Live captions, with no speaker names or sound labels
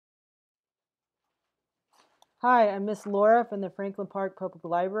Hi, I'm Miss Laura from the Franklin Park Public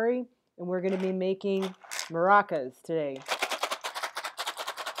Library, and we're going to be making maracas today.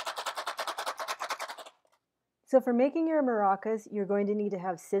 So for making your maracas, you're going to need to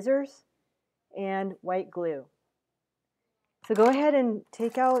have scissors and white glue. So go ahead and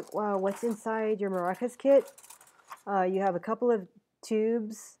take out what's inside your maracas kit. You have a couple of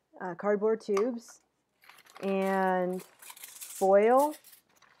tubes, cardboard tubes, and foil,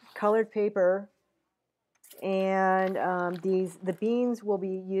 colored paper, and the beans will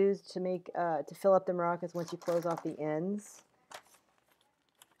be used to make to fill up the maracas once you close off the ends.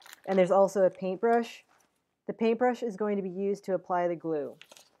 And there's also a paintbrush. The paintbrush is going to be used to apply the glue.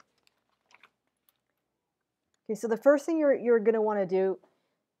 Okay, so the first thing you're going to want to do,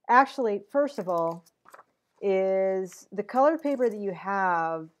 actually, first of all, is the colored paper that you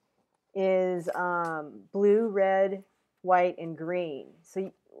have is blue, red, white, and green.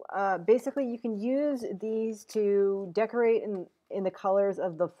 So basically, you can use these to decorate in the colors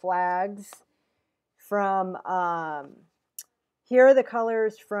of the flags from, here are the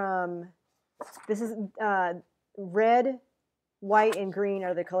colors from, this is red, white, and green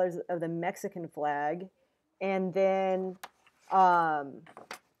are the colors of the Mexican flag. And then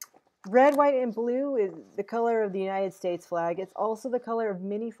red, white, and blue is the color of the United States flag. It's also the color of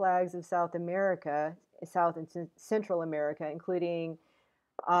many flags of South America, South and Central America, including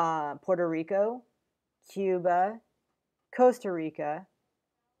Puerto Rico, Cuba, Costa Rica,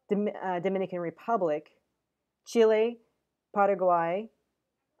 Dominican Republic, Chile, Paraguay,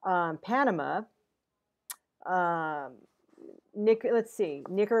 Panama, let's see,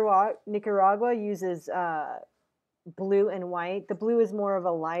 Nicaragua uses blue and white. The blue is more of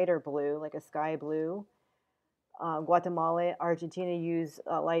a lighter blue, like a sky blue. Guatemala, Argentina use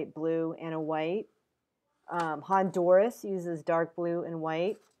light blue and a white. Honduras uses dark blue and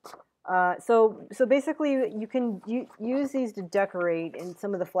white. So basically, you can use these to decorate in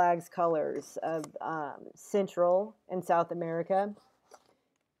some of the flag's colors of Central and South America.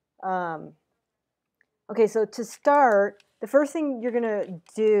 Okay, so to start, the first thing you're going to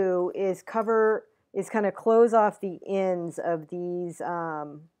do is kind of close off the ends of these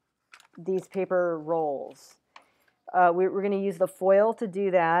paper rolls. We're going to use the foil to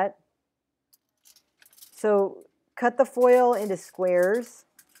do that. So cut the foil into squares.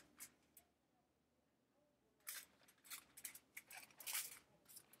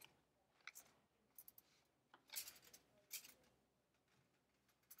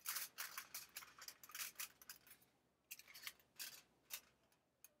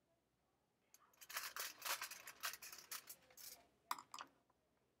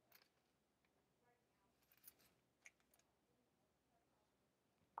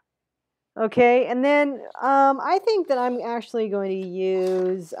 Okay, and then I think that I'm actually going to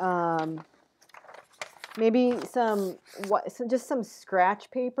use maybe just some scratch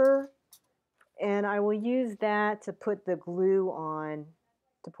paper, and I will use that to put the glue on,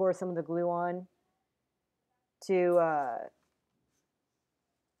 to pour some of the glue on. There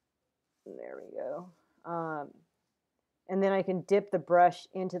we go. And then I can dip the brush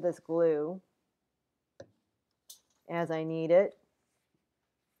into this glue as I need it.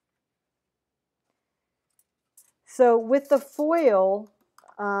 So with the foil,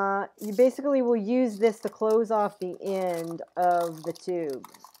 you basically will use this to close off the end of the tube.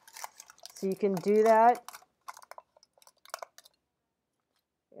 So you can do that.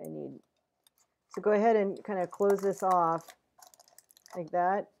 So go ahead and kind of close this off like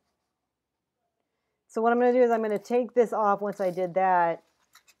that. So what I'm going to do is I'm going to take this off once I did that,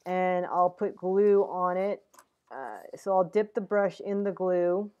 and I'll put glue on it. So I'll dip the brush in the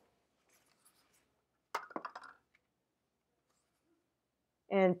glue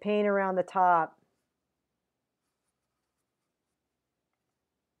and paint around the top.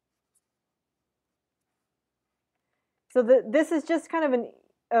 So this is just kind of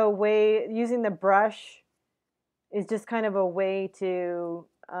a way, using the brush is just kind of a way to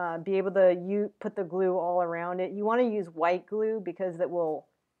be able to put the glue all around it. You want to use white glue because that will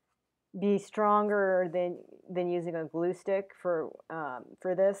be stronger than using a glue stick for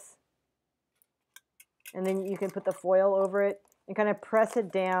this. And then you can put the foil over it and kind of press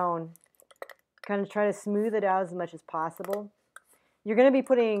it down, kind of try to smooth it out as much as possible. You're going to be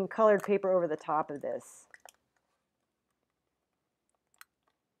putting colored paper over the top of this.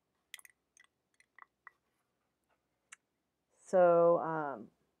 So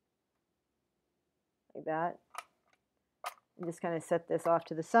like that. And just kind of set this off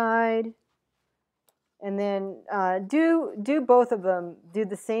to the side. And then do both of them. Do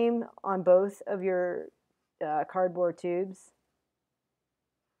the same on both of your cardboard tubes.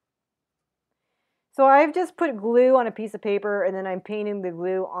 So I've just put glue on a piece of paper, and then I'm painting the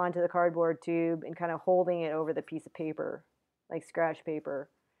glue onto the cardboard tube and kind of holding it over the piece of paper, like scratch paper.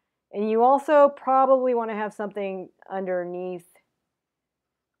 And you also probably want to have something underneath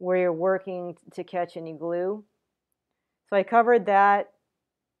where you're working to catch any glue. So I covered that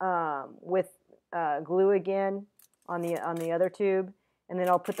with glue again on the other tube, and then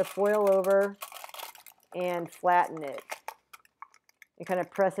I'll put the foil over and flatten it and kind of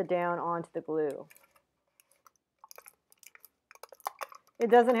press it down onto the glue. It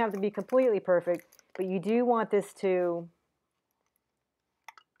doesn't have to be completely perfect, but you do want this to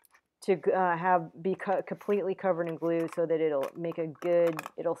be completely covered in glue so that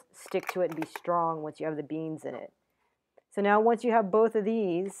it'll stick to it and be strong once you have the beans in it. So now once you have both of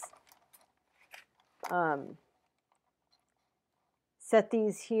these, set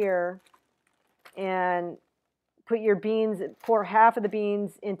these here and put your beans, pour half of the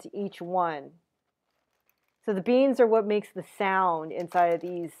beans into each one. So the beans are what makes the sound inside of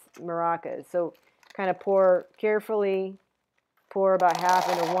these maracas. So kind of carefully pour about half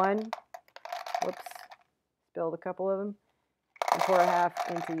into one. Whoops, spilled a couple of them. And pour half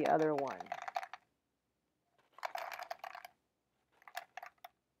into the other one.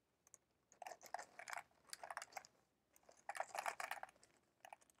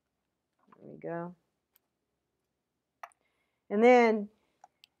 There we go. And then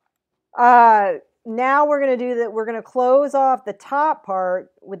now we're going to do that. We're going to close off the top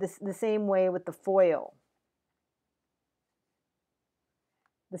part with the same way with the foil.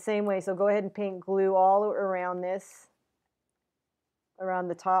 The same way. So go ahead and paint glue all around this, around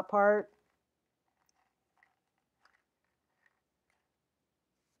the top part.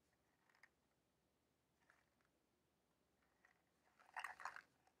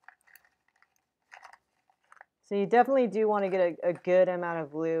 So you definitely do want to get a good amount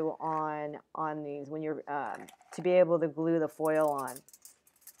of glue on these when you're to be able to glue the foil on.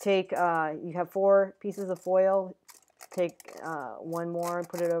 Take you have 4 pieces of foil. Take one more and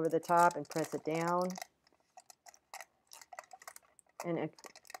put it over the top and press it down, and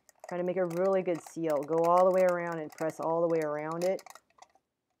try to make a really good seal. Go all the way around and press all the way around it.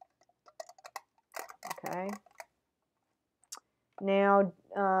 Okay. Now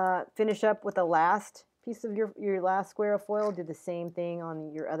finish up with the last piece of your last square of foil. Do the same thing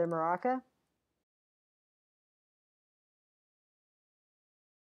on your other maraca.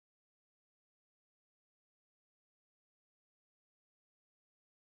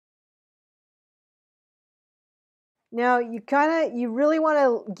 Now you really want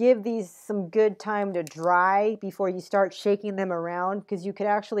to give these some good time to dry before you start shaking them around, because you could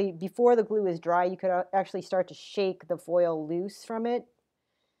actually, before the glue is dry, you could actually start to shake the foil loose from it.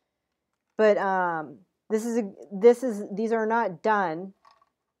 But these are not done.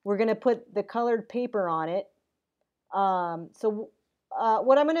 We're going to put the colored paper on it. So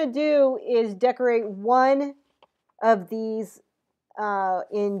what I'm going to do is decorate one of these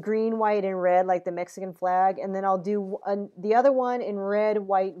in green, white, and red, like the Mexican flag, and then I'll do the other one in red,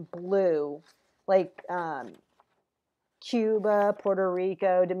 white, and blue, like Cuba, Puerto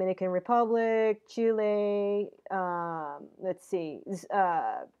Rico, Dominican Republic, Chile, let's see,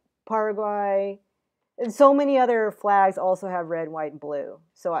 Paraguay, and so many other flags also have red, white, and blue.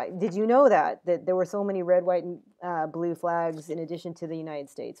 So did you know that there were so many red, white, and blue flags in addition to the United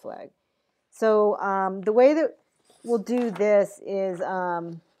States flag? So the way that we'll do this is,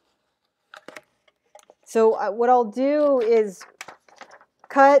 what I'll do is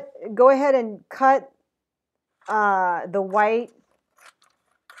go ahead and cut the white,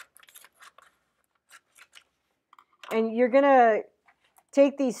 and you're going to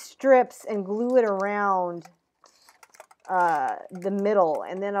take these strips and glue it around the middle,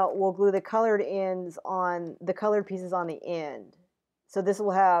 and then we'll glue the colored ends on the colored pieces on the end. So this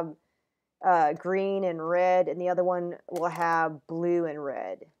will have green and red, and the other one will have blue and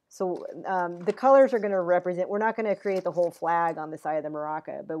red. So the colors are going to represent, we're not going to create the whole flag on the side of the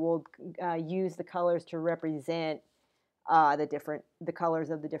maraca, but we'll use the colors to represent the colors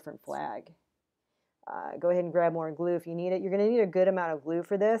of the different flag. Go ahead and grab more glue if you need it. You're going to need a good amount of glue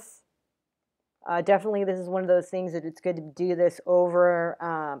for this. Definitely this is one of those things that it's good to do this over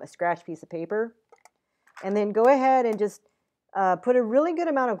a scratch piece of paper. And then go ahead and just put a really good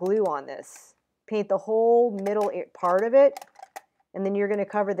amount of glue on this. Paint the whole middle part of it, and then you're going to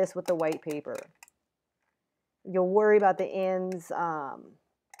cover this with the white paper. You'll worry about the ends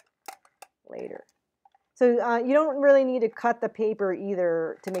later. So you don't really need to cut the paper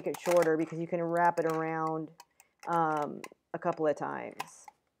either to make it shorter, because you can wrap it around a couple of times.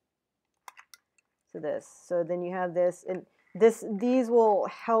 So then you have this, and These will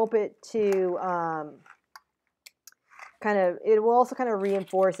help it to it will also kind of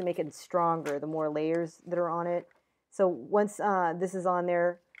reinforce and make it stronger the more layers that are on it. So once this is on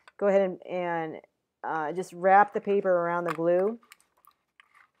there, go ahead and just wrap the paper around the glue.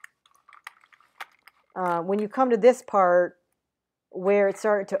 When you come to this part where it's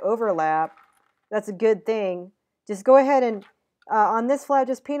starting to overlap, that's a good thing. Just go ahead and on this flap,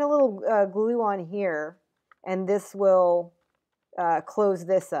 just paint a little glue on here, and this will close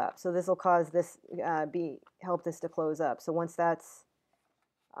this up. So this will cause this help this to close up. So once that's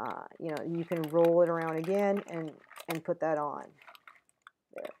you can roll it around again and put that on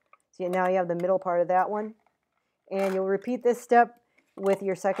there. So now you have the middle part of that one, and you'll repeat this step with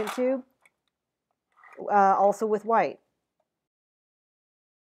your second tube, also with white.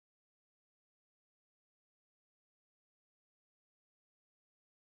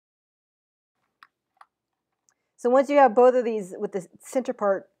 So once you have both of these with the center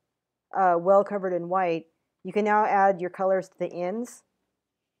part well covered in white, you can now add your colors to the ends.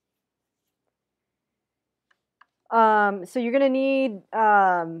 So you're going to need,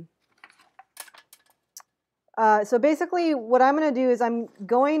 so basically what I'm going to do is I'm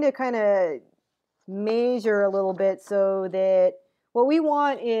going to kind of measure a little bit so that what we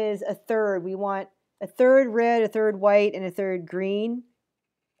want is a third. We want a third red, a third white, and a third green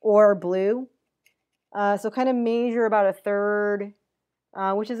or blue. So kind of measure about a third,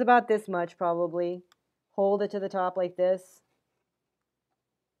 which is about this much probably. Hold it to the top like this.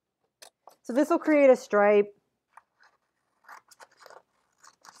 So this will create a stripe.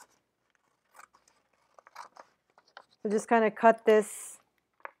 So just kind of cut this.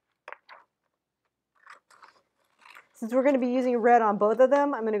 Since we're going to be using red on both of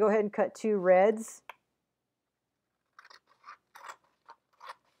them, I'm going to go ahead and cut 2 reds.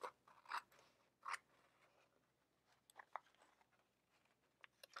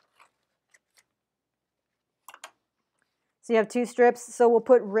 So you have 2 strips. So we'll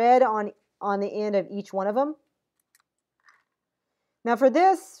put red on the end of each one of them. Now for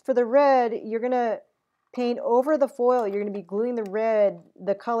the red, you're going to paint over the foil. You're going to be gluing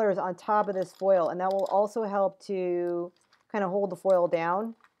the colors on top of this foil, and that will also help to kind of hold the foil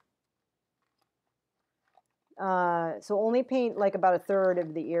down. So only paint like about a third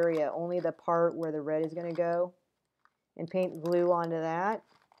of the area, only the part where the red is going to go, and paint glue onto that.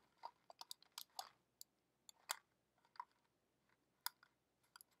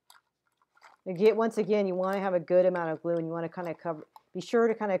 Once again, you want to have a good amount of glue, and you want to kind of be sure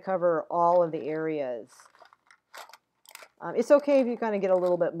to kind of cover all of the areas. It's okay if you kind of get a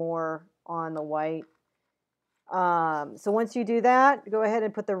little bit more on the white. So once you do that, go ahead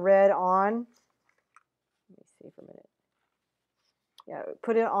and put the red on. Let me see for a minute. Yeah,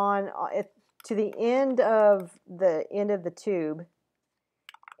 put it on to the end of the tube,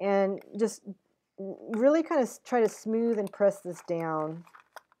 and just really kind of try to smooth and press this down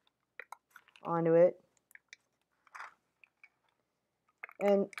onto it.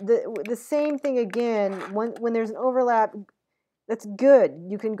 And the same thing again, when there's an overlap, that's good.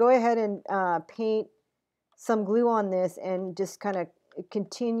 You can go ahead and paint some glue on this and just kind of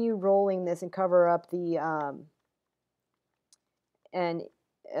continue rolling this and cover up the and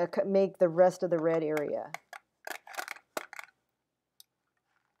make the rest of the red area.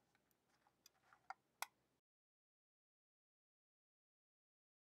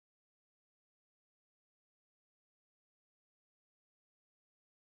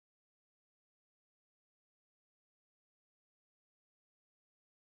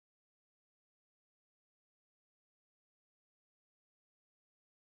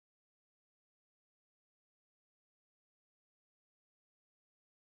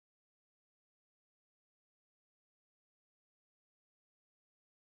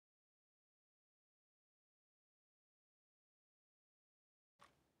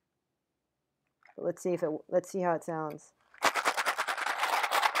 Let's see how it sounds.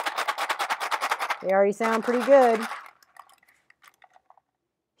 They already sound pretty good.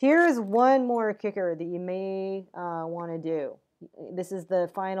 Here's one more kicker that you may want to do. This is the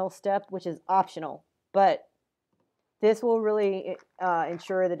final step, which is optional, but this will really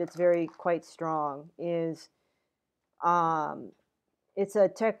ensure that it's quite strong. It's a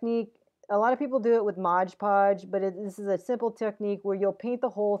technique. A lot of people do it with Mod Podge, but this is a simple technique where you'll paint the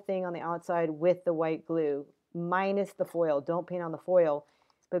whole thing on the outside with the white glue, minus the foil. Don't paint on the foil,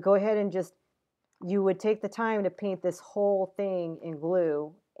 but go ahead and you would take the time to paint this whole thing in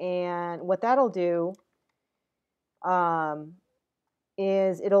glue. And what that'll do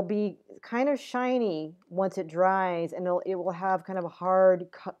is it'll be kind of shiny once it dries, and it will have kind of a hard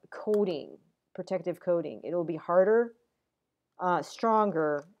coating, protective coating. It'll be harder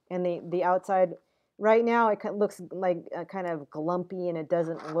stronger, and the outside. Right now, it looks like kind of glumpy, and it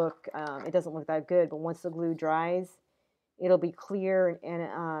doesn't look that good. But once the glue dries, it'll be clear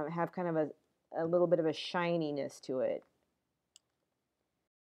and have kind of a little bit of a shininess to it.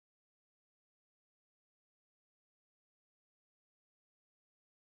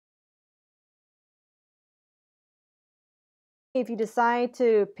 If you decide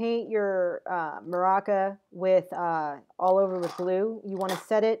to paint your maraca with all over with glue, you want to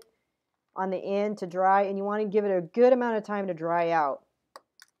set it on the end to dry, and you want to give it a good amount of time to dry out.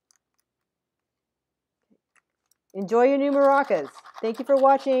 Enjoy your new maracas. Thank you for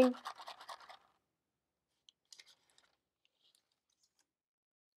watching.